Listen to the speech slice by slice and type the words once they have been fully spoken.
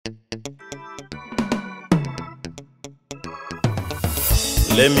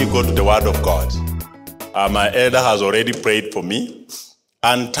let me go to the Word of God. My elder has already prayed for me.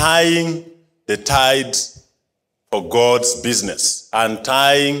 Untying the tide for God's business.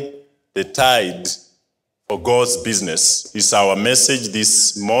 Untying the tide for God's business is our message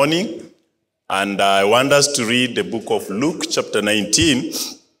this morning. And I want us to read the book of Luke chapter 19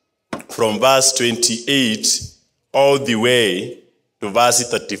 from verse 28 all the way to verse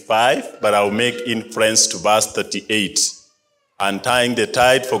 35, but I'll make inference to verse 38. Untying the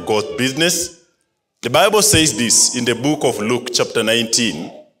tide for God's business. The Bible says this in the book of Luke chapter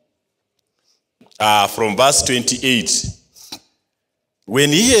 19 from verse 28. When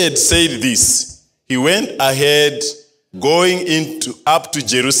he had said this, he went ahead going up to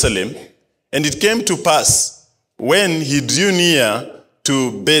Jerusalem, and it came to pass when he drew near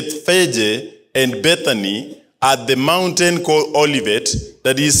to Bethphage and Bethany at the mountain called Olivet,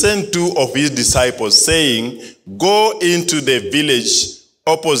 that he sent two of his disciples, saying, "Go into the village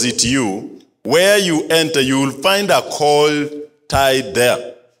opposite you. Where you enter, you will find a colt tied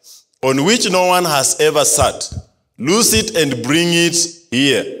there, on which no one has ever sat. Loose it and bring it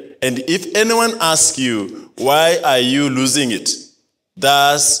here. And if anyone asks you, 'Why are you loosing it?'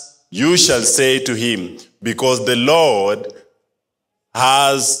 thus you shall say to him, 'Because the Lord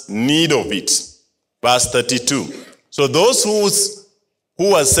has need of it.'" Verse 32. So those who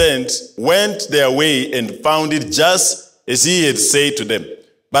were sent went their way and found it just as he had said to them.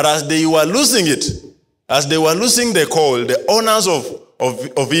 But as they were losing it, as they were losing the colt, the owners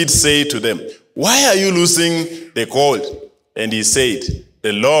of it said to them, "Why are you losing the colt?" And he said,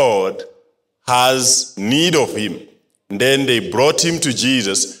 "The Lord has need of him." And then they brought him to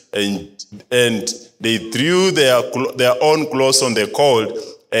Jesus, and they threw their own clothes on the colt,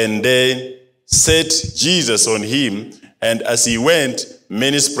 and then set Jesus on him. And as he went,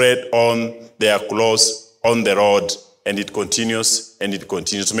 many spread on their clothes on the road. And it continues, and it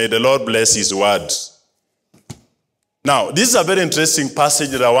continues. May the Lord bless his word. Now, this is a very interesting passage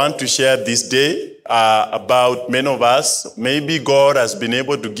that I want to share this day about many of us. Maybe God has been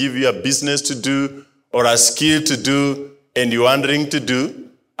able to give you a business to do or a skill to do, and you're wondering to do.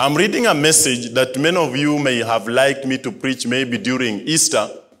 I'm reading a message that many of you may have liked me to preach maybe during Easter.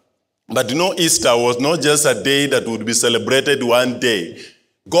 But you know, Easter was not just a day that would be celebrated one day.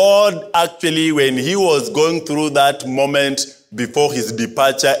 God actually, when he was going through that moment before his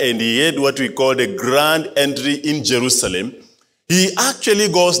departure, and he had what we call the grand entry in Jerusalem, he actually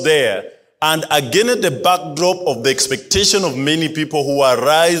goes there, and against the backdrop of the expectation of many people who are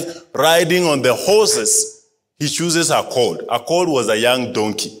riding on the horses, he chooses a colt. A colt was a young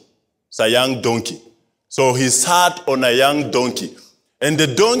donkey. It's a young donkey. So he sat on a young donkey. And the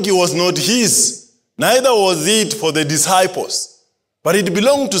donkey was not his, neither was it for the disciples, but it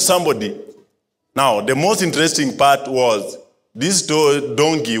belonged to somebody. Now, the most interesting part was this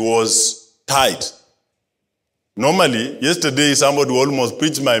donkey was tied. Normally, yesterday somebody almost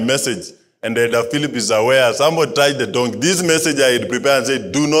preached my message, and Elder Philip is aware, somebody tied the donkey. This message I had prepared and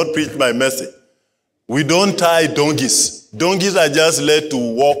said, "Do not preach my message." We don't tie donkeys. Donkeys are just let to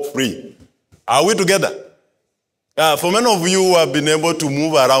walk free. Are we together? For many of you who have been able to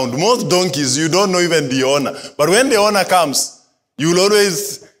move around, most donkeys, you don't know even the owner. But when the owner comes,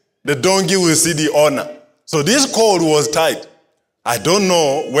 the donkey will see the owner. So this colt was tied. I don't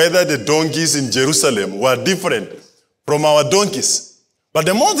know whether the donkeys in Jerusalem were different from our donkeys. But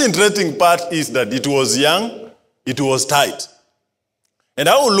the most interesting part is that it was young, it was tied. And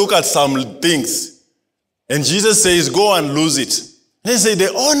I will look at some things. And Jesus says, "Go and lose it." And they say,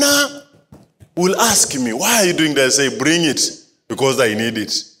 the owner will ask me, "Why are you doing that?" I say, "Bring it, because I need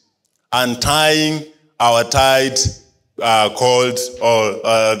it." Untying our tide called, or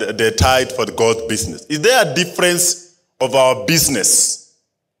the tide for God's business. Is there a difference of our business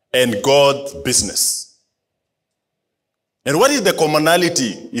and God's business? And what is the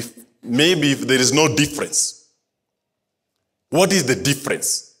commonality if there is no difference? What is the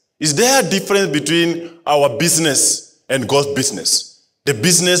difference? Is there a difference between our business and God's business? The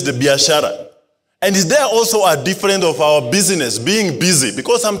business, the biashara. And is there also a difference of our business, being busy?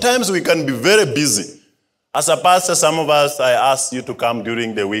 Because sometimes we can be very busy. As a pastor, some of us, I ask you to come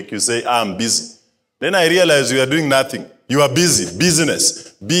during the week. You say, "I'm busy." Then I realize you are doing nothing. You are busy. Business.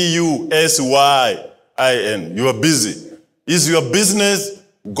 B-U-S-Y-I-N. You are busy. Is your business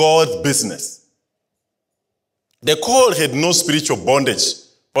God's business? The colt had no spiritual bondage.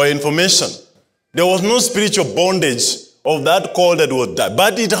 For information, there was no spiritual bondage of that colt that was tied,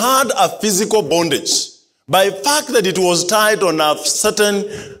 but it had a physical bondage. By the fact that it was tied on a certain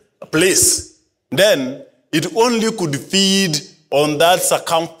place, then it only could feed on that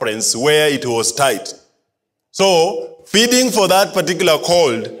circumference where it was tied. So feeding for that particular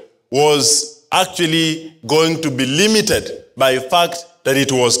cold was actually going to be limited by the fact that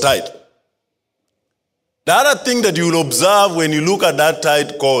it was tight. The other thing that you will observe when you look at that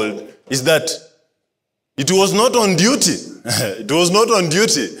tight cold is that it was not on duty. It was not on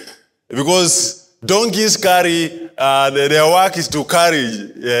duty because donkeys carry, their work is to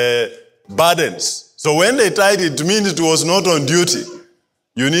carry burdens. So when they tied it, it means it was not on duty.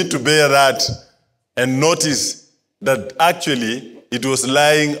 You need to bear that and notice that actually it was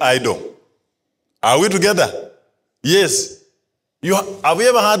lying idle. Are we together? Yes. Have you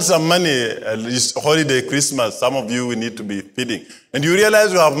ever had some money, this holiday, Christmas, some of you will need to be feeding, and you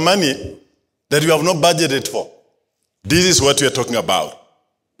realize you have money that you have not budgeted for? This is what we are talking about.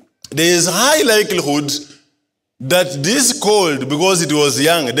 There is high likelihood that this cold, because it was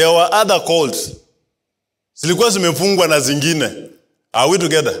young, there were other colds. Zilikuwa zimefungwa na zingine. Are we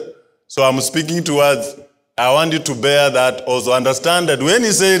together? So I'm speaking towards, I want you to bear that also. Understand that when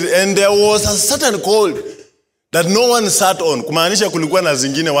he said, and there was a certain cold that no one sat on, kumaanisha kulikuwa na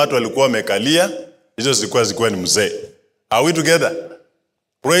zingine watu walikuwa wamekalia, hizo zilikuwa ni mzee. Are we together?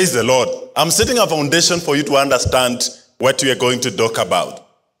 Praise the Lord. I'm setting a foundation for you to understand what we are going to talk about.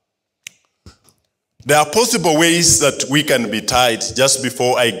 There are possible ways that we can be tied just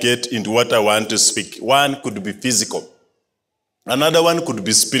before I get into what I want to speak. One could be physical. Another one could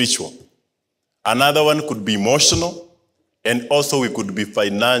be spiritual. Another one could be emotional. And also we could be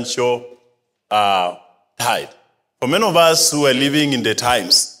financial tied. For many of us who are living in the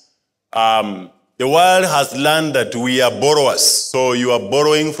times, the world has learned that we are borrowers. So you are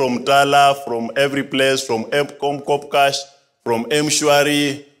borrowing from Tala, from every place, from Cop Cash, from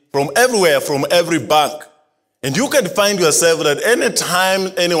Mshwari, from everywhere, from every bank. And you can find yourself that any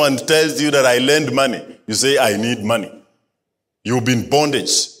time anyone tells you that I lend money, you say, I need money. You've been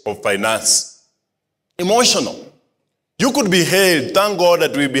bondage of finance. Emotional. You could be held. Thank God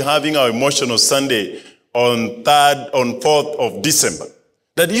that we'll be having our emotional Sunday on 4th of December.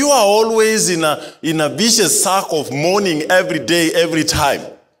 That you are always in a vicious circle of mourning every day, every time.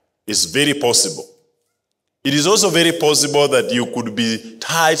 It's very possible. It is also very possible that you could be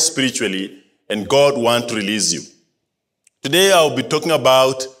tied spiritually and God wants to release you. Today I'll be talking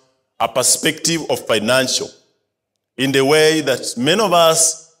about a perspective of financial in the way that many of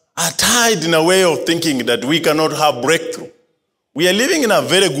us are tied in a way of thinking that we cannot have breakthrough. We are living in a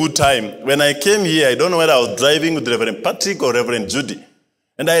very good time. When I came here, I don't know whether I was driving with Reverend Patrick or Reverend Judy.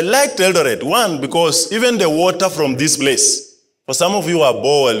 And I liked Eldoret, one, because even the water from this place, for some of you who are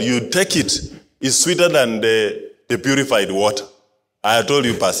boiled, you take it, it's sweeter than the purified water. I have told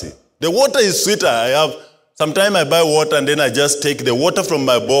you, Percy. The water is sweeter. Sometimes I buy water and then I just take the water from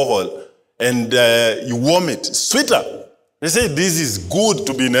my borehole and you warm it. It's sweeter. They say this is good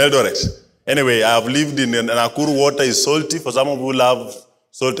to be in Eldoret. Anyway, I have lived in Nakuru. Water is salty. For some of you who love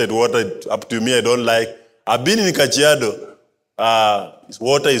salted water, up to me, I don't like. I've been in Kajiado.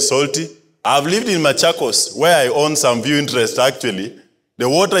 Water is salty. I've lived in Machakos, where I own some view interest actually. The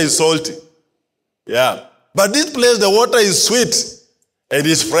water is salty. Yeah. But this place, the water is sweet and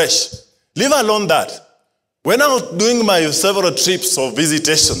it's fresh. Leave alone that. When I was doing my several trips or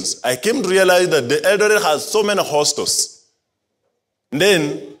visitations, I came to realize that the Eldoret has so many hostels. And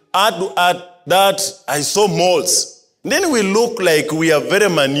then, at that, I saw malls. And then we look like we are very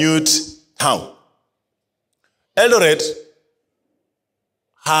minute town. Eldoret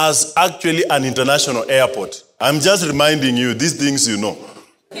has actually an international airport. I'm just reminding you, these things you know.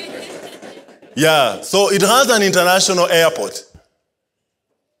 Yeah, so it has an international airport.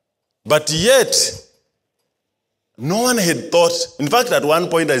 But yet, no one had thought, in fact, at one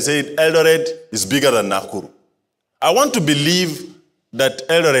point I said, Eldoret is bigger than Nakuru. I want to believe that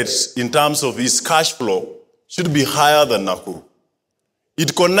Eldoret, in terms of its cash flow, should be higher than Nakuru.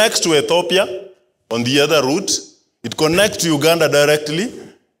 It connects to Ethiopia on the other route. It connects to Uganda directly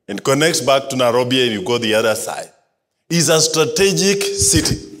and connects back to Nairobi and you go the other side. It's a strategic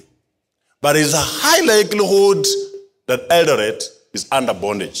city. But it's a high likelihood that Eldoret is under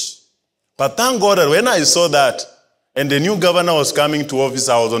bondage. But thank God that when I saw that, and the new governor was coming to office,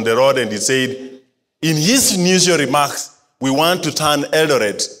 I was on the road and he said, in his initial remarks, we want to turn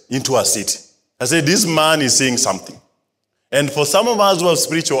Eldoret into a city. I said, this man is saying something. And for some of us who have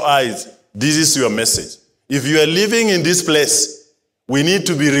spiritual eyes, this is your message. If you are living in this place, we need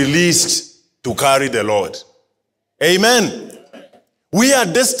to be released to carry the Lord. Amen. We are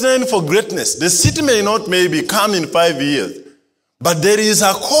destined for greatness. The city may not maybe come in 5 years, but there is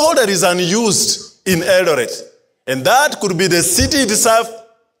a call that is unused in Eldoret. And that could be the city itself,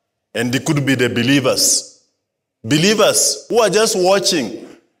 and it could be the believers. Believers who are just watching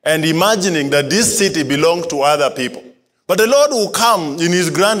and imagining that this city belongs to other people. But the Lord will come in his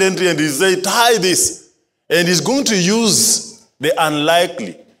grand entry and he say, tie this. And he's going to use the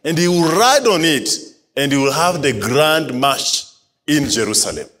unlikely. And he will ride on it. And he will have the grand march in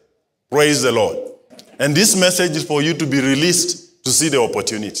Jerusalem. Praise the Lord. And this message is for you to be released to see the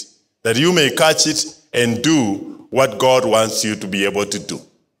opportunity. That you may catch it and do what God wants you to be able to do.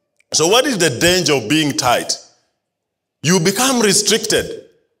 So what is the danger of being tied? You become restricted.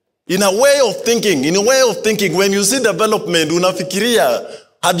 In a way of thinking, when you see development, unafikiria,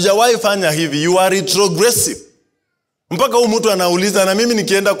 hatujawahi fanya hivi, you are retrogressive. Mpaka mtu anauliza, na mimi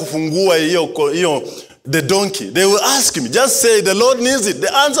nikienda kufungua the donkey, they will ask him, just say, the Lord needs it.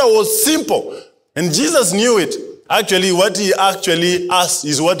 The answer was simple. And Jesus knew it. Actually, what he actually asked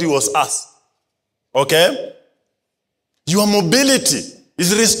is what he was asked. Okay? Your mobility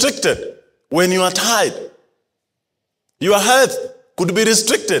is restricted when you are tied. Your health could be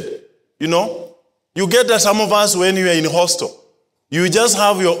restricted. You know, you get that some of us when you are in hostel, you just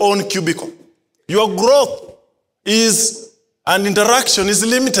have your own cubicle. Your growth is, and interaction is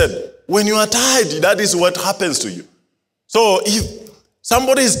limited. When you are tied, that is what happens to you. So if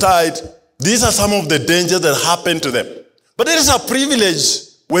somebody is tied, these are some of the dangers that happen to them. But it is a privilege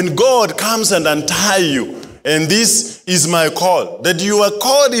when God comes and untie you. And this is my call, that your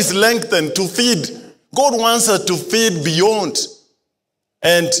cord is lengthened to feed. God wants us to feed beyond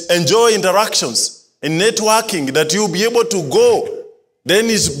and enjoy interactions and networking, that you'll be able to go. Then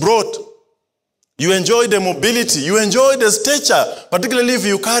it's brought. You enjoy the mobility. You enjoy the stature, particularly if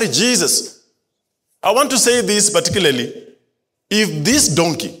you carry Jesus. I want to say this particularly. If this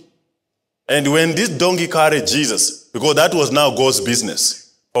donkey, and when this donkey carried Jesus, because that was now God's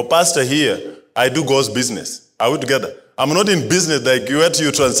business. For pastor here, I do God's business. Are we together? I'm not in business like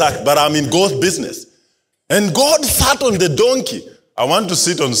you transact, but I'm in God's business. And God sat on the donkey. I want to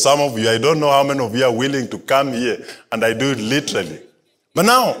sit on some of you. I don't know how many of you are willing to come here, and I do it literally. But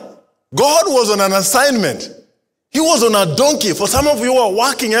now, God was on an assignment. He was on a donkey. For some of you who are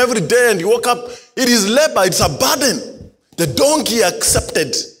working every day and you woke up, it is labor, it's a burden. The donkey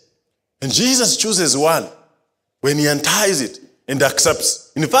accepted. And Jesus chooses one when he unties it and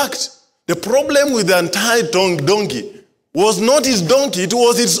accepts. In fact, the problem with the untied donkey was not his donkey, it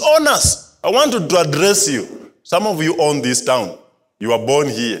was its owners. I want to address you. Some of you own this town. You are born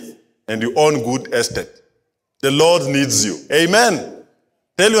here and you own good estate. The Lord needs you. Amen.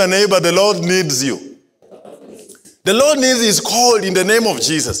 Tell your neighbor, the Lord needs you. The Lord needs is called in the name of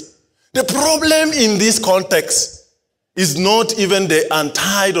Jesus. The problem in this context is not even the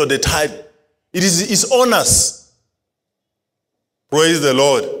untied or the tied. It is his owners. Praise the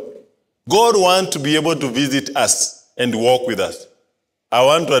Lord. God wants to be able to visit us and walk with us. I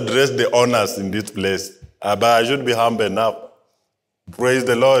want to address the owners in this place. But I should be humble enough. Praise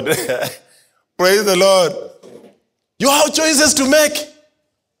the Lord. Praise the Lord. You have choices to make.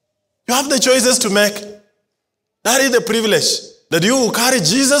 You have the choices to make. That is the privilege. That you will carry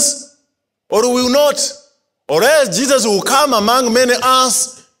Jesus or will not. Or else Jesus will come among many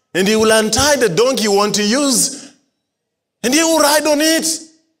us and he will untie the donkey you want to use and he will ride on it.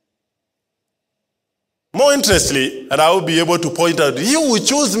 More interestingly, and I will be able to point out, he will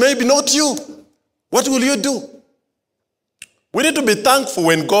choose, maybe not you. What will you do? We need to be thankful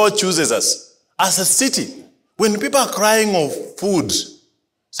when God chooses us. As a city, when people are crying of food,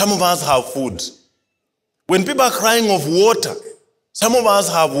 some of us have food. When people are crying of water, some of us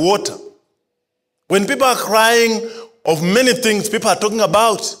have water. When people are crying of many things people are talking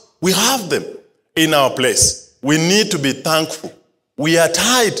about, we have them in our place. We need to be thankful. We are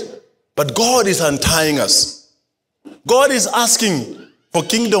tied, but God is untying us. God is asking for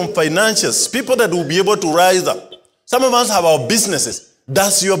kingdom financiers, people that will be able to rise up. Some of us have our businesses.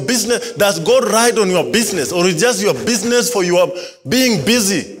 Does God ride on your business, or is just your business for your being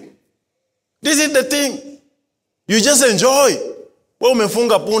busy? This is the thing. You just enjoy. Wewe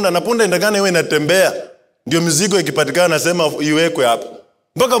umefunga punda na punda indagana iwe inatembea. Ndio mizigo ikipatikana nasema iwekwe hapa.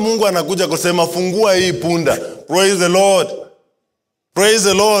 Mpaka Mungu anakuja kusema fungua hii punda. Praise the Lord. Praise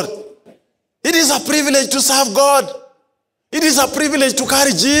the Lord. It is a privilege to serve God. It is a privilege to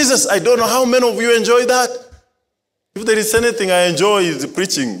carry Jesus. I don't know how many of you enjoy that. If there is anything I enjoy is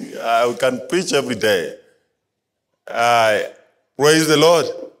preaching. I can preach every day. Praise the Lord.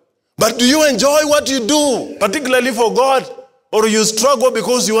 But do you enjoy what you do, particularly for God? Or you struggle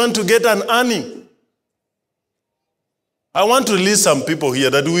because you want to get an earning? I want to list some people here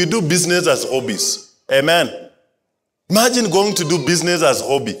that we do business as hobbies. Amen. Imagine going to do business as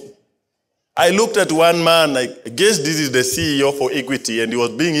hobby. I looked at one man, I guess this is the CEO for Equity, and he was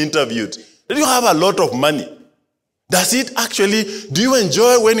being interviewed. Do you have a lot of money? Do you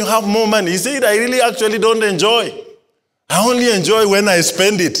enjoy when you have more money? He said, I really actually don't enjoy. I only enjoy when I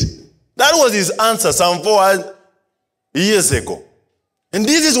spend it. That was his answer some 4 years ago. And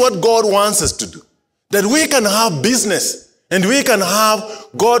this is what God wants us to do. That we can have business. And we can have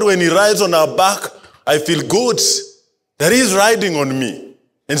God when he rides on our back. I feel good that he's riding on me.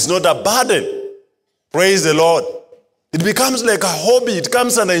 And it's not a burden. Praise the Lord. It becomes like a hobby. It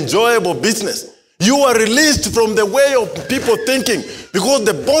becomes an enjoyable business. You are released from the way of people thinking. Because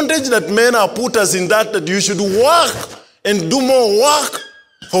the bondage that men have put us in that you should work and do more work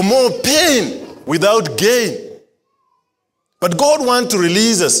for more pain without gain. But God wants to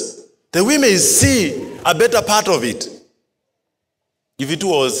release us that we may see a better part of it. If it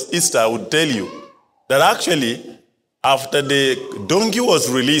was Easter, I would tell you that actually, after the donkey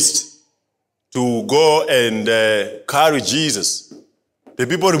was released to go and carry Jesus, the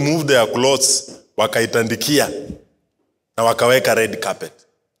people removed their clothes, wakaitandikia, na wakaweka red carpet.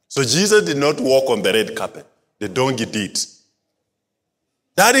 So Jesus did not walk on the red carpet. The donkey did.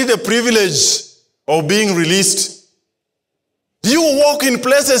 That is the privilege of being released. You walk in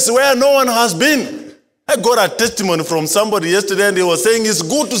places where no one has been. I got a testimony from somebody yesterday and they were saying it's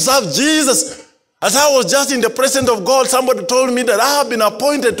good to serve Jesus. As I was just in the presence of God, somebody told me that I have been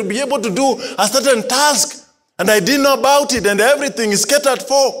appointed to be able to do a certain task. And I didn't know about it and everything is catered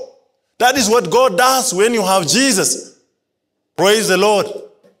for. That is what God does when you have Jesus. Praise the Lord.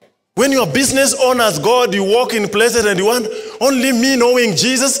 When your business honors God, you walk in places and you want only me knowing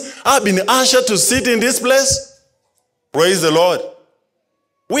Jesus. I've been ushered to sit in this place. Praise the Lord.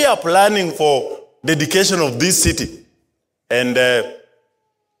 We are planning for dedication of this city. And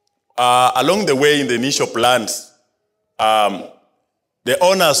along the way in the initial plans, the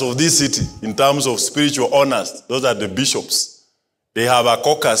honors of this city, in terms of spiritual honors, those are the bishops. They have a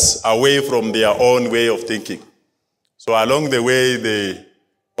caucus away from their own way of thinking. So along the way, they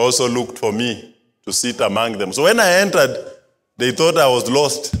also looked for me to sit among them. So when I entered, they thought I was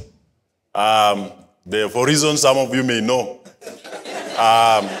lost. For reasons some of you may know.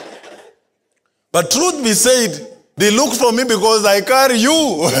 But truth be said, they looked for me because I carry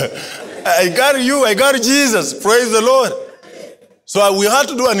you. I carry Jesus. Praise the Lord. So we had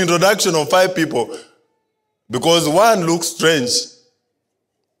to do an introduction of 5 people because one looks strange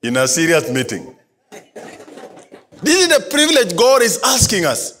in a serious meeting. This is the privilege God is asking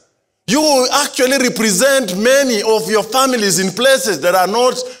us. You will actually represent many of your families in places that are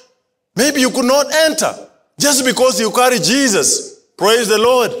not, maybe you could not enter just because you carry Jesus. Praise the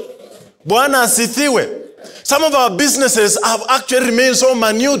Lord. Bwana asifiwe. Some of our businesses have actually remained so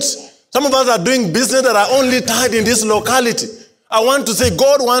minute. Some of us are doing business that are only tied in this locality. I want to say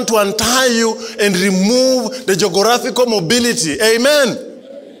God wants to untie you and remove the geographical mobility. Amen.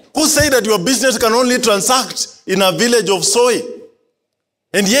 Who say that your business can only transact in a village of soy?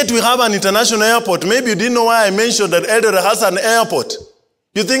 And yet we have an international airport. Maybe you didn't know why I mentioned that Eldoret has an airport.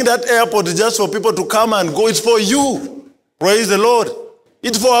 You think that airport is just for people to come and go. It's for you. Praise the Lord.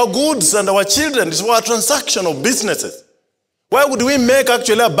 It's for our goods and our children. It's for our transaction of businesses. Why would we make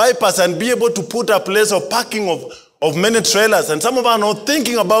actually a bypass and be able to put a place of parking of many trailers? And some of us are not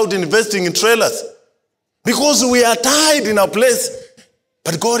thinking about investing in trailers. Because we are tied in a place.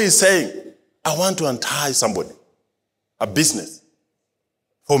 But God is saying, I want to untie somebody. A business.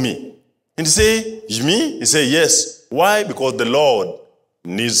 For me. And he say, me? He say, yes. Why? Because the Lord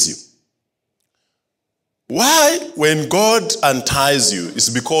needs you. Why? When God unties you, it's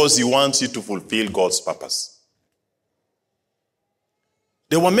because he wants you to fulfill God's purpose.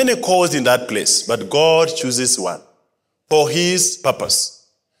 There were many calls in that place, but God chooses one for his purpose.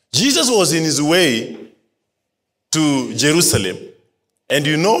 Jesus was in his way to Jerusalem. And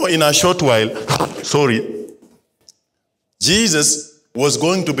you know, in a short while, Jesus was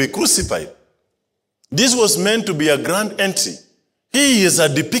going to be crucified. This was meant to be a grand entry. He is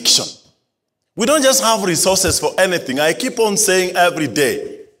a depiction. We don't just have resources for anything. I keep on saying every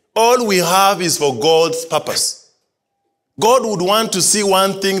day, all we have is for God's purpose. God would want to see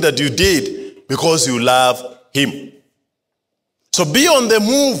one thing that you did because you love him. So be on the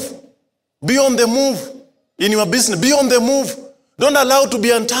move. Be on the move in your business. Be on the move. Don't allow to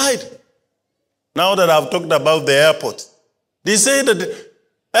be untied. Now that I've talked about the airport, they say that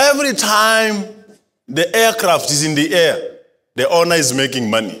every time the aircraft is in the air, the owner is making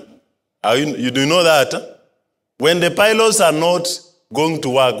money. You do know that? Huh? When the pilots are not going to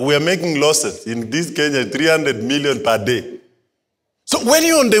work, we are making losses. In this Kenya, 300 million per day. So when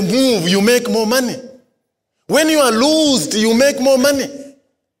you're on the move, you make more money. When you are loosed, you make more money.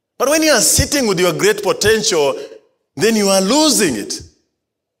 But when you are sitting with your great potential, then you are losing it.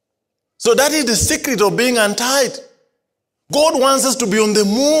 So that is the secret of being untied. God wants us to be on the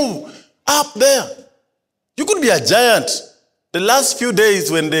move, up there. You could be a giant. The last few days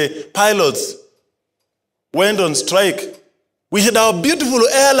when the pilots went on strike, we had our beautiful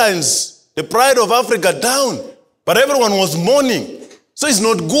airlines, the pride of Africa, down. But everyone was mourning. So it's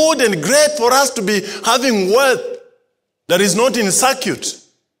not good and great for us to be having wealth that is not in circuit.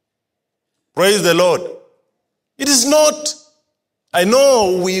 Praise the Lord. It is not. I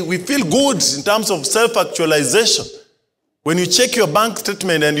know we feel good in terms of self-actualization. When you check your bank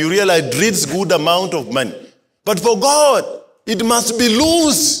statement and you realize it reads good amount of money. But for God, it must be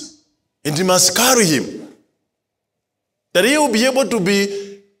loose. And it must carry him. That he will be able to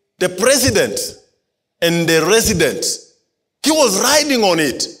be the president and the resident. He was riding on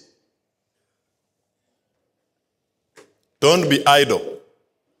it. Don't be idle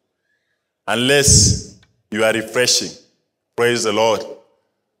unless you are refreshing. Praise the Lord.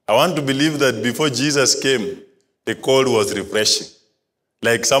 I want to believe that before Jesus came, the cold was refreshing.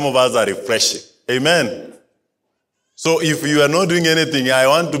 Like some of us are refreshing. Amen. So if you are not doing anything, I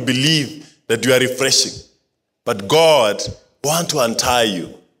want to believe that you are refreshing. But God wants to untie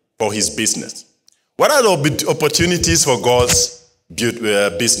you for his business. What are the opportunities for God's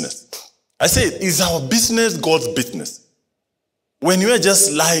business? I say, is our business God's business? When you are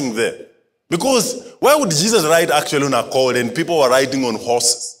just lying there. Because why would Jesus ride actually on a colt and people were riding on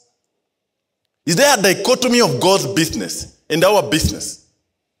horses? Is there a dichotomy of God's business and our business?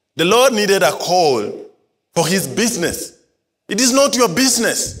 The Lord needed a call for his business. It is not your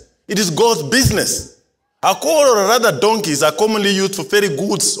business. It is God's business. A colt or rather donkeys are commonly used for ferry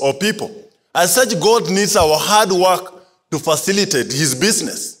goods or people. As such, God needs our hard work to facilitate his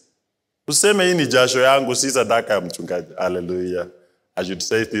business. Useme hii ni jasho yangu si sadaka ya mchungaji. Hallelujah. I should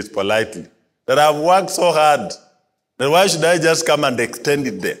say this politely. That I've worked so hard. Then why should I just come and extend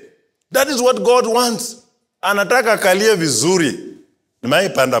it there? That is what God wants. Anataka kalie vizuri.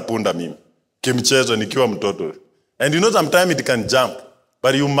 Nimeipanda punda mimi. Kimchezo nikiwa mtoto. And you know sometimes it can jump.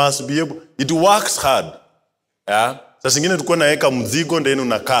 But you must be able. It works hard. Yeah? Sasa zingine tulikuwa naeka mzigo ndeni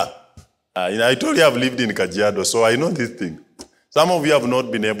unakaa. I told you I've lived in Kajiado, so I know this thing. Some of you have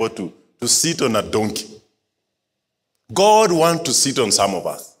not been able to sit on a donkey. God wants to sit on some of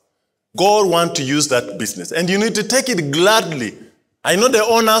us. God wants to use that business. And you need to take it gladly. I know the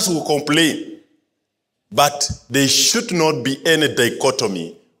owners will complain. But there should not be any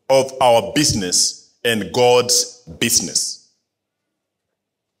dichotomy of our business and God's business.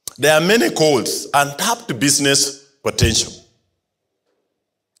 There are many calls, untapped business potential,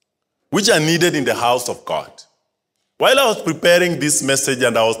 which are needed in the house of God. While I was preparing this message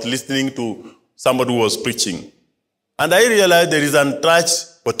and I was listening to somebody who was preaching, and I realized there is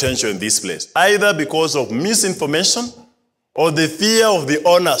untouched potential in this place, either because of misinformation or the fear of the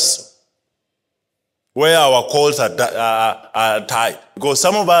owners, where our calls are tied. Because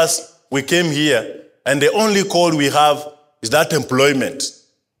some of us, we came here, and the only call we have is that employment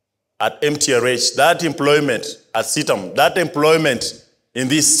at MTRH, that employment at CITAM, that employment in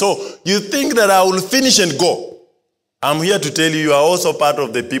this. So you think that I will finish and go. I'm here to tell you, you are also part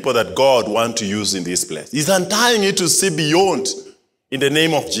of the people that God wants to use in this place. He's untying you to see beyond in the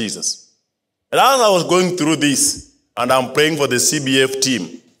name of Jesus. And as I was going through this, and I'm praying for the CBF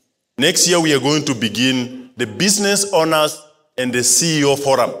team, next year we are going to begin the business owners and the CEO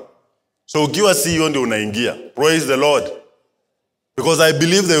forum. So ukiwa CEO ndio unaingia. Praise the Lord. Because I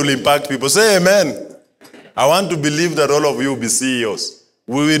believe they will impact people. Say amen. I want to believe that all of you will be CEOs.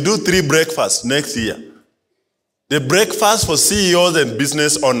 We will do 3 breakfasts next year. The breakfast for CEOs and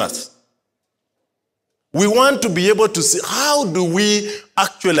business owners. We want to be able to see how do we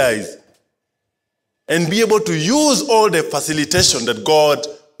actualize and be able to use all the facilitation that God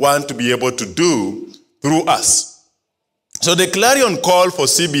wants to be able to do through us. So the clarion call for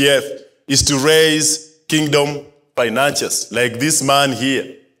CBF is to raise kingdom financiers, like this man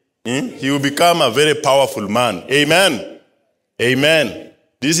here. He will become a very powerful man. Amen. Amen.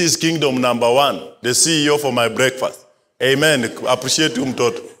 This is kingdom number 1, the CEO for my breakfast. Amen. Appreciate you,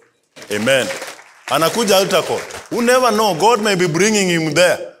 mtoto. Amen. Anakuja utako. You never know. God may be bringing him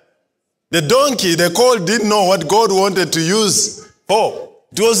there. The donkey, the colt, didn't know what God wanted to use for.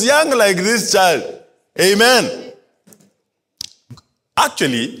 It was young like this child. Amen.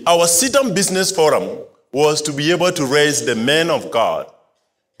 Actually, our CITAM Business Forum was to be able to raise the men of God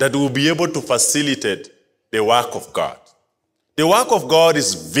that will be able to facilitate the work of God. The work of God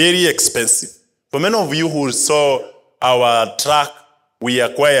is very expensive. For many of you who saw our truck we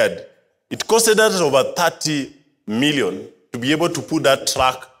acquired, it costed us over 30 million to be able to put that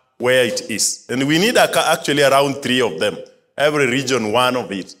truck where it is. And we need actually around 3 of them. Every region, 1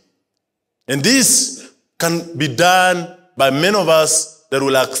 of it. And this can be done by many of us that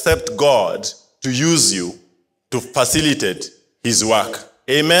will accept God to use you to facilitate his work.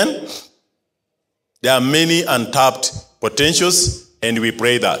 Amen? There are many untapped potentials, and we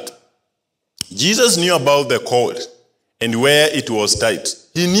pray that. Jesus knew about the cord and where it was tied.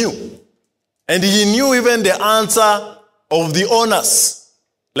 He knew. And he knew even the answer of the owners.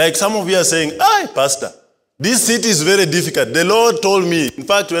 Like some of you are saying, "Hey, Pastor, this city is very difficult. The Lord told me." In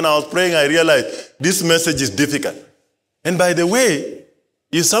fact, when I was praying, I realized this message is difficult. And by the way,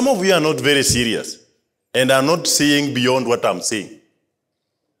 if some of you are not very serious and are not seeing beyond what I'm saying,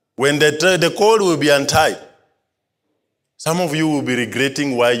 when the cord will be untied, some of you will be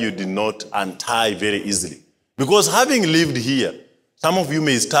regretting why you did not untie very easily. Because having lived here, some of you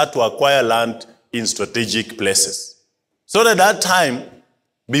may start to acquire land in strategic places. So that that time,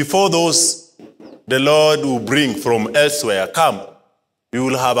 before those the Lord will bring from elsewhere come, you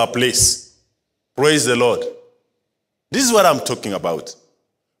will have a place. Praise the Lord. This is what I'm talking about.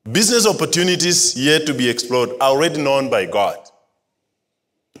 Business opportunities yet to be explored are already known by God.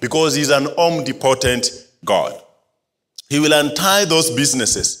 Because he's an omnipotent God. He will untie those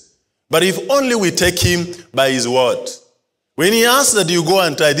businesses. But if only we take him by his word. When he asked that you go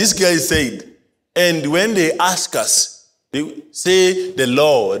and try, this guy said, and when they ask us, they say the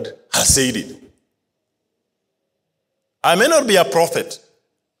Lord has said it. I may not be a prophet,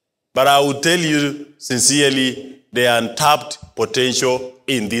 but I will tell you sincerely the untapped potential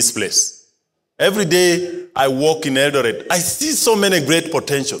in this place. Every day I walk in Eldoret, I see so many great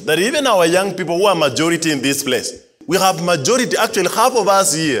potential that even our young people who are majority in this place, we have majority, actually half of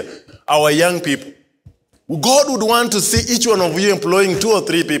us here, our young people. God would want to see each one of you employing 2 or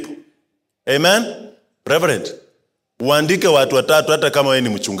 3 people. Amen? Reverend, uandike watu watatu hata kama wewe ni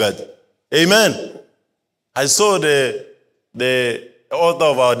mchungaji. Amen? I saw the author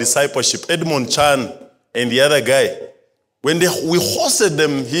of our discipleship, Edmund Chan, and the other guy. When we hosted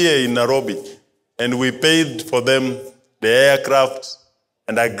them here in Nairobi, and we paid for them the aircraft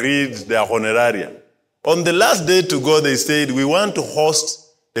and agreed their honorarium. On the last day to go, they said, we want to host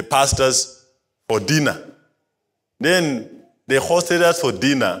the pastors for dinner. Then they hosted us for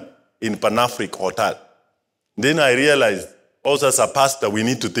dinner in Pan-African Hotel. Then I realized, also as a pastor, we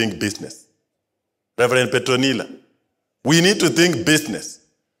need to think business. Reverend Petronila, we need to think business.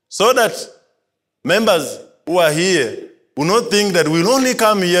 So that members who are here will not think that we'll only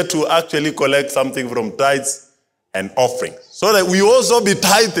come here to actually collect something from tithes and offerings. So that we also be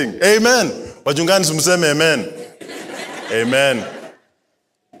tithing. Amen. Wachungani sumseme amen. Amen.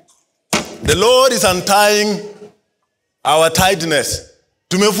 The Lord is untying our tightness.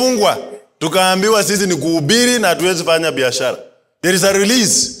 Tumefungwa. Tukaambiwa sisi ni kuhubiri na hatuwezi fanya biashara. There is a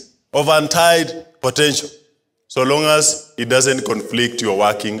release of untied potential. So long as it doesn't conflict your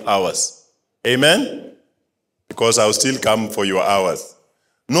working hours. Amen? Because I'll still come for your hours.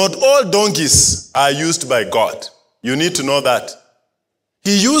 Not all donkeys are used by God. You need to know that.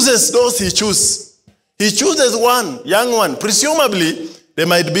 He uses those he chooses. He chooses one, young one. Presumably, there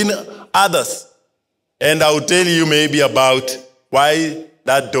might be others. And I'll tell you maybe about why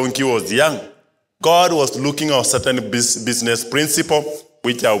that donkey was young. God was looking at certain business principle,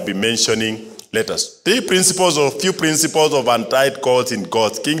 which I'll be mentioning later. 3 principles or few principles of untied cords in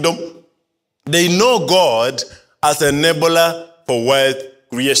God's kingdom. They know God as an enabler for wealth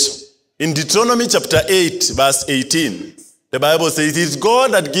creation. In Deuteronomy chapter 8, verse 18, the Bible says it is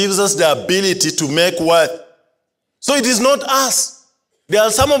God that gives us the ability to make wealth. So it is not us. There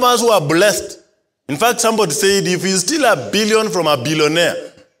are some of us who are blessed. In fact, somebody said if you steal $1 billion from a billionaire,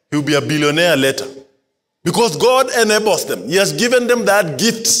 he'll be a billionaire later. Because God enables them. He has given them that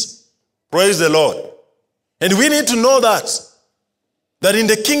gift. Praise the Lord. And we need to know that. That in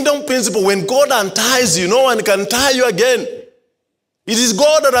the kingdom principle, when God unties you, no one can tie you again. It is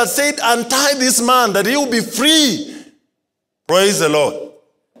God that has said, untie this man, that he will be free. Praise the Lord.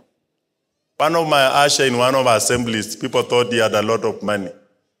 One of my usher in one of our assemblies, people thought he had a lot of money.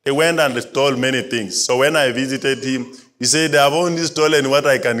 He went and stole many things. So when I visited him, he said, they have only stolen what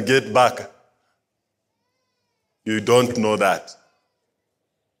I can get back. You don't know that.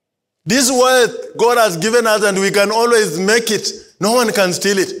 This wealth God has given us and we can always make it. No one can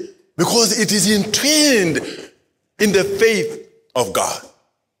steal it because it is entwined in the faith of God.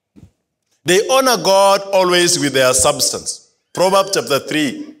 They honor God always with their substance. Proverbs chapter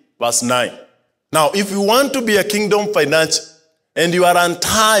 3, verse 9. Now, if you want to be a kingdom financier and you are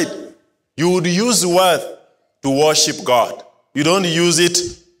untied, you would use wealth to worship God. You don't use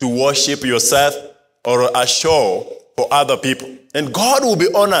it to worship yourself or a show for other people. And God will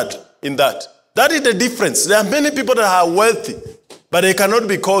be honored in that. That is the difference. There are many people that are wealthy, but they cannot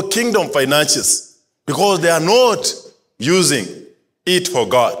be called kingdom financiers because they are not using it for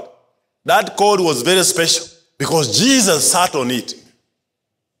God. That code was very special because Jesus sat on it.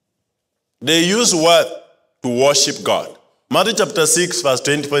 They use what? To worship God. Matthew chapter 6 verse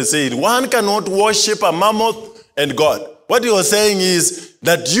 24 says, one cannot worship a mammoth and God. What he was saying is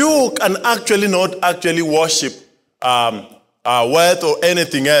that you can actually not actually worship wealth or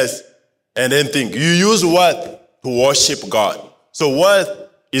anything else and then think. You use wealth to worship God. So wealth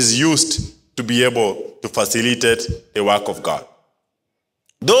is used to be able to facilitate the work of God.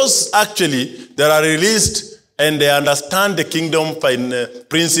 Those actually that are released and they understand the kingdom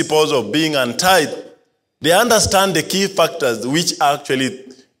principles of being untithed, they understand the key factors which are actually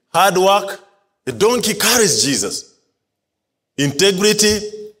hard work. The donkey carries Jesus. Integrity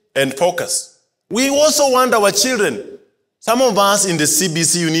and focus. We also want our children. Some of us in the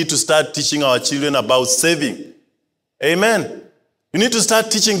CBC, you need to start teaching our children about saving. Amen. You need to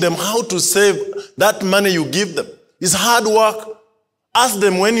start teaching them how to save that money you give them. It's hard work. Ask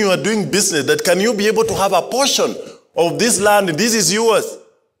them when you are doing business that can you be able to have a portion of this land, this is yours.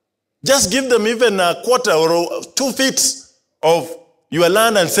 Just give them even a quarter or 2 feet of your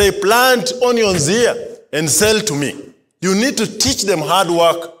land and say, plant onions here and sell to me. You need to teach them hard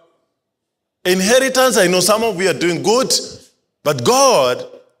work. Inheritance, I know some of you are doing good, but God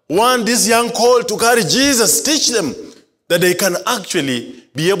wants this young call to carry Jesus. Teach them that they can actually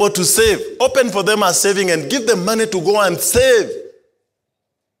be able to save. Open for them a saving and give them money to go and save.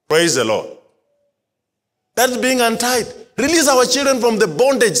 Praise the Lord. That's being untied. Release our children from the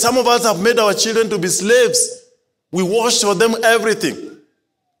bondage. Some of us have made our children to be slaves. We wash for them everything.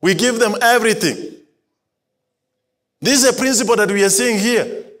 We give them everything. This is a principle that we are seeing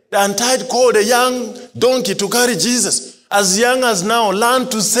here. The untied called a young donkey to carry Jesus. As young as now, learn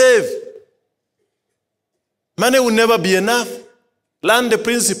to save. Money will never be enough. Learn the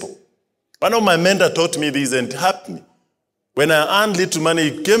principle. One of my mentors taught me this and it helped me. When I earned little money,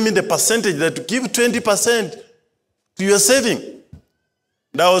 he gave me the percentage that to give 20% to your saving.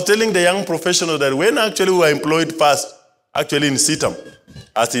 And I was telling the young professional that when actually we were employed first, actually in CITAM,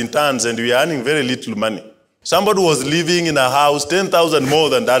 as interns, and we were earning very little money. Somebody was living in a house 10,000 more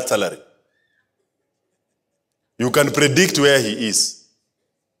than that salary. You can predict where he is.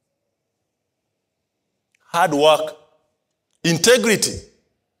 Hard work. Integrity.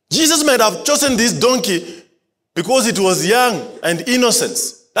 Jesus might have chosen this donkey because it was young and innocent.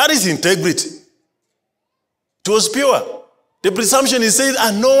 That is integrity. It was pure. The presumption is said,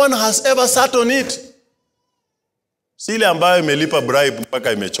 and no one has ever sat on it. Sile ambayo imelipa bribe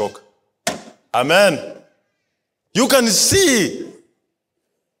mpaka imechoka. Amen. You can see.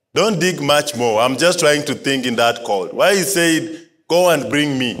 Don't dig much more. I'm just trying to think in that call. Why he said, go and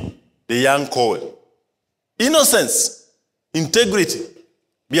bring me the young call. Innocence. Integrity.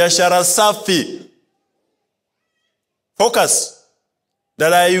 Biashara safi. Focus.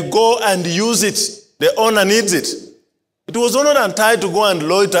 That I go and use it. The owner needs it. It was not untied to go and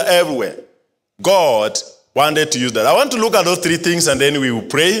loiter everywhere. God wanted to use that. I want to look at those 3 things and then we will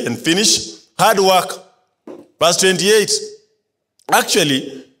pray and finish. Hard work. Verse 28.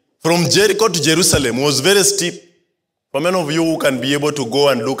 Actually, from Jericho to Jerusalem was very steep. For many of you who can be able to go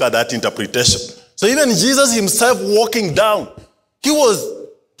and look at that interpretation. So even Jesus himself walking down, it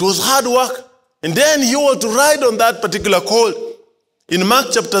was hard work. And then he was to ride on that particular colt. In Mark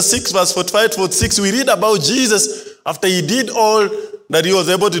chapter 6, verse 45-46, we read about Jesus after he did all that he was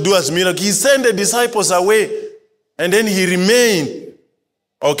able to do as miracle. He sent the disciples away. And then he remained,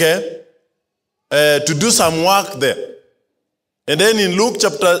 to do some work there. And then in Luke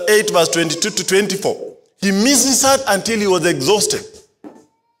chapter 8, verse 22-24, he ministered until he was exhausted.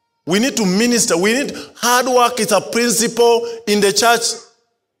 We need to minister. We need hard work. It's a principle in the church.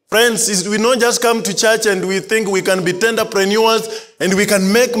 Friends, we don't just come to church and we think we can be entrepreneurs and we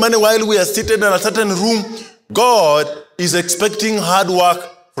can make money while we are seated in a certain room. God is expecting hard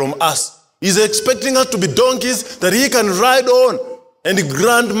work from us. He's expecting us to be donkeys that he can ride on and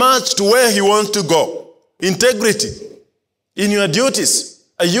grand march to where he wants to go. Integrity in your duties.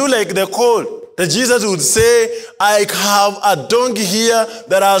 Are you like the call that Jesus would say, I have a donkey here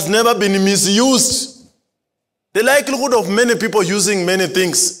that has never been misused? The likelihood of many people using many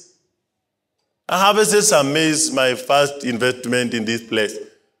things. I harvested some maize, my first investment in this place.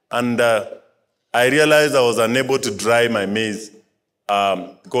 And I realized I was unable to dry my maize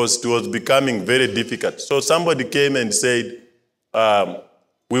because it was becoming very difficult. So somebody came and said,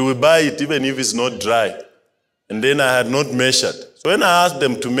 we will buy it even if it's not dry. And then I had not measured. So when I asked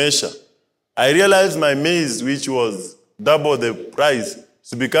them to measure, I realized my maize, which was double the price,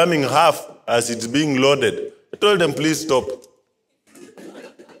 is becoming half as it's being loaded. I told them, please stop.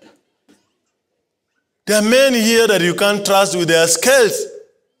 There are men here that you can't trust with their scales.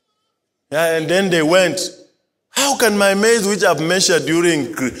 Yeah, and then they went. How can my maize, which I've measured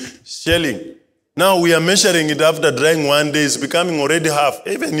during shelling, now we are measuring it after drying 1 day, it's becoming already half,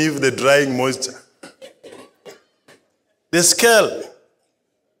 even if the drying moisture. The scale,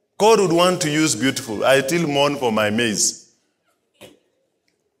 God would want to use beautiful. I still mourn for my maize.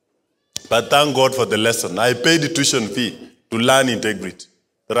 But thank God for the lesson. I paid the tuition fee to learn integrity,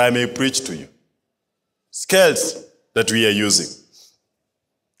 that I may preach to you. Scales that we are using.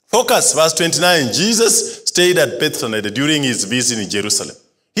 Focus, verse 29. Jesus stayed at Bethsaida during his visit in Jerusalem.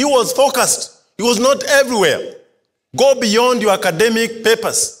 He was focused. He was not everywhere. Go beyond your academic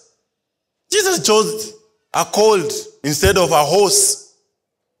papers. Jesus chose a colt instead of a horse.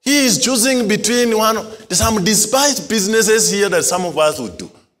 He is choosing between some despised businesses here that some of us would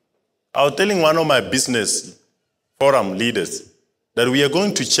do. I was telling one of my business forum leaders that we are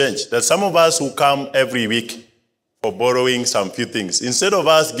going to change, that some of us who come every week for borrowing some few things, instead of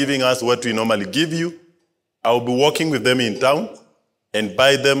us giving us what we normally give you, I will be walking with them in town and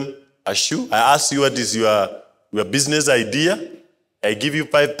buy them a shoe. I ask you what is your business idea. I give you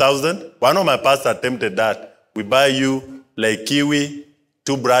 5,000. One of my pastors attempted that. We buy you like kiwi,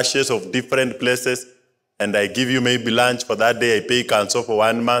 2 brushes of different places, and I give you maybe lunch for that day. I pay council for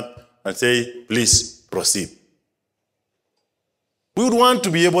 1 month and say, please proceed. We would want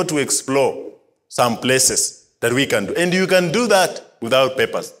to be able to explore some places that we can do. And you can do that without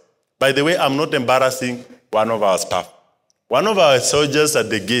papers. By the way, I'm not embarrassing one of our staff. One of our soldiers at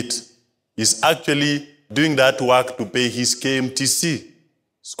the gate is actually doing that work to pay his KMTC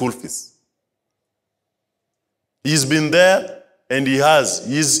school fees. He's been there and he has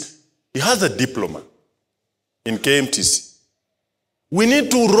a diploma in KMTC. We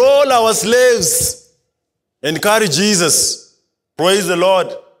need to roll our slaves and carry Jesus. Praise the Lord.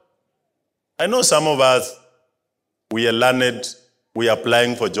 I know some of us, we are learned, we are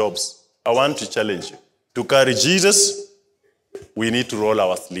applying for jobs. I want to challenge you. To carry Jesus, we need to roll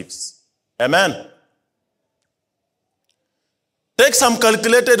our sleeves. Amen. Take some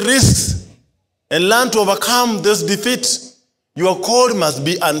calculated risks and learn to overcome this defeat. Your cord must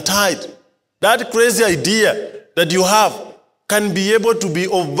be untied. That crazy idea that you have can be able to be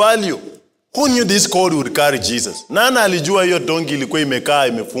of value. Who knew this cord would carry Jesus? Nana alijua hiyo dongi ilikuwa imekaa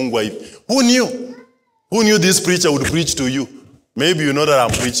imefungwa hivi. Who knew? Who knew this preacher would preach to you? Maybe you know that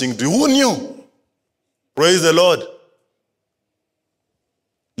I'm preaching to you. Who knew? Praise the Lord.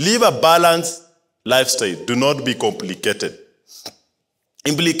 Live a balanced lifestyle. Do not be complicated.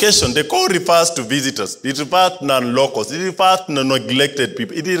 Implication, the call refers to visitors. It refers to non-locals. It refers to neglected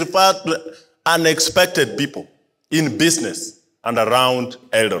people. It refers to unexpected people in business and around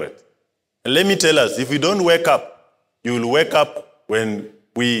Eldoret. And let me tell us, if we don't wake up, you will wake up when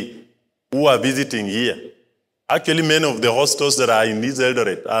we who are visiting here. Actually, many of the hostels that are in this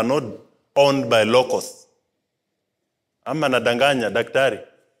Eldoret are not owned by locals. Ama nadanganya, daktari.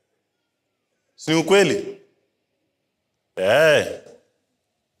 Si ukweli?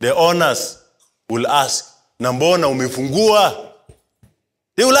 The owners will ask, Nambona umefungua?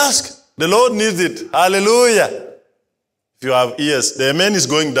 They will ask. The Lord needs it. Hallelujah. If you have ears, the amen is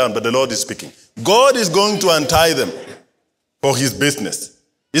going down, but the Lord is speaking. God is going to untie them for his business.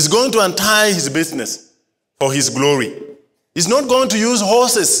 He's going to untie his business for his glory. He's not going to use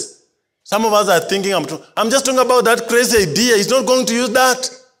horses. Some of us are thinking, I'm just talking about that crazy idea. He's not going to use that.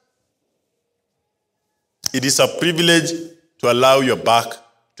 It is a privilege to allow your back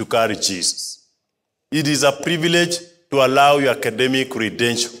to carry Jesus. It is a privilege to allow your academic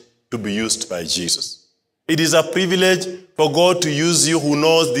credential to be used by Jesus. It is a privilege for God to use you who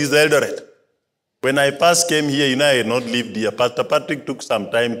knows this Eldoret. When I first came here, I had not lived here. Pastor Patrick took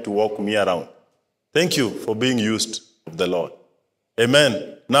some time to walk me around. Thank you for being used of the Lord.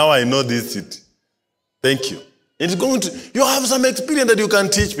 Amen. Now I know this city. Thank you. It's going to, you have some experience that you can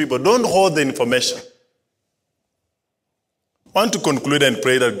teach people. Don't hold the information. I want to conclude and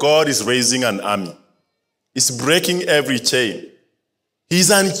pray that God is raising an army. He's breaking every chain. He's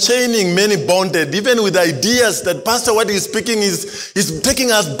unchaining many bonded, even with ideas that Pastor, what he's speaking is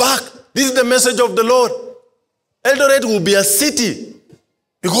taking us back. This is the message of the Lord. Eldoret will be a city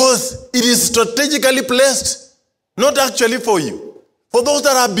because it is strategically placed, not actually for you. For those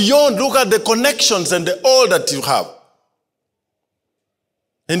that are beyond, look at the connections and all that you have.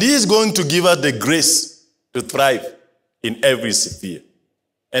 And he is going to give us the grace to thrive in every sphere.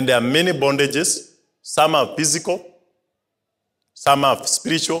 And there are many bondages. Some are physical, some are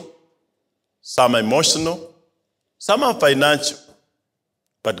spiritual, some are emotional, some are financial.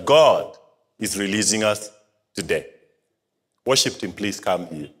 But God is releasing us today. Worship team, please come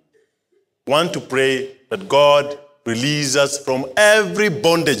here. Want to pray that God release us from every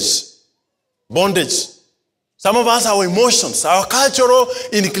bondage. Bondage. Some of us, our emotions, our cultural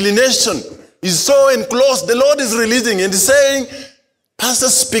inclination is so enclosed. The Lord is releasing and saying, Pastor,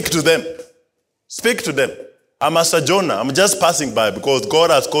 speak to them. Speak to them. I'm Master Jonah. I'm just passing by because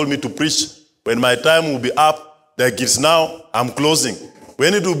God has called me to preach. When my time will be up, like it's now, I'm closing.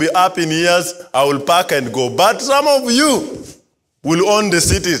 When it will be up in years, I will pack and go. But some of you will own the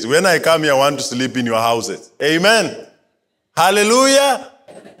cities. When I come here, I want to sleep in your houses. Amen. Hallelujah.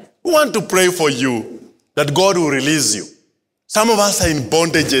 We want to pray for you that God will release you. Some of us are in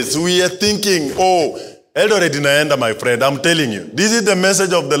bondages. We are thinking, oh, Eldoret inaenda, my friend. I'm telling you. This is the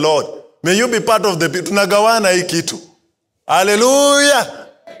message of the Lord. May you be part of the people. Tunagawana hii kitu. Hallelujah.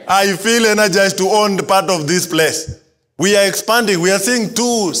 I feel energized to own the part of this place. We are expanding. We are seeing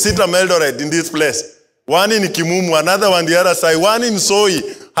 2 CITAM Eldoret in this place. One in Kimumu, another one the other side, one in Soi.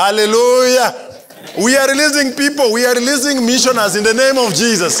 Hallelujah. We are releasing people. We are releasing missioners in the name of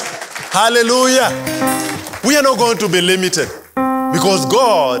Jesus. Hallelujah. We are not going to be limited because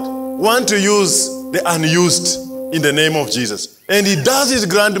God wants to use the unused in the name of Jesus. And he does his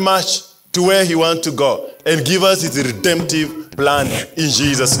grand march to where he wants to go and give us his redemptive plan in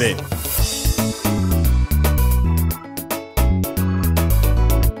Jesus' name.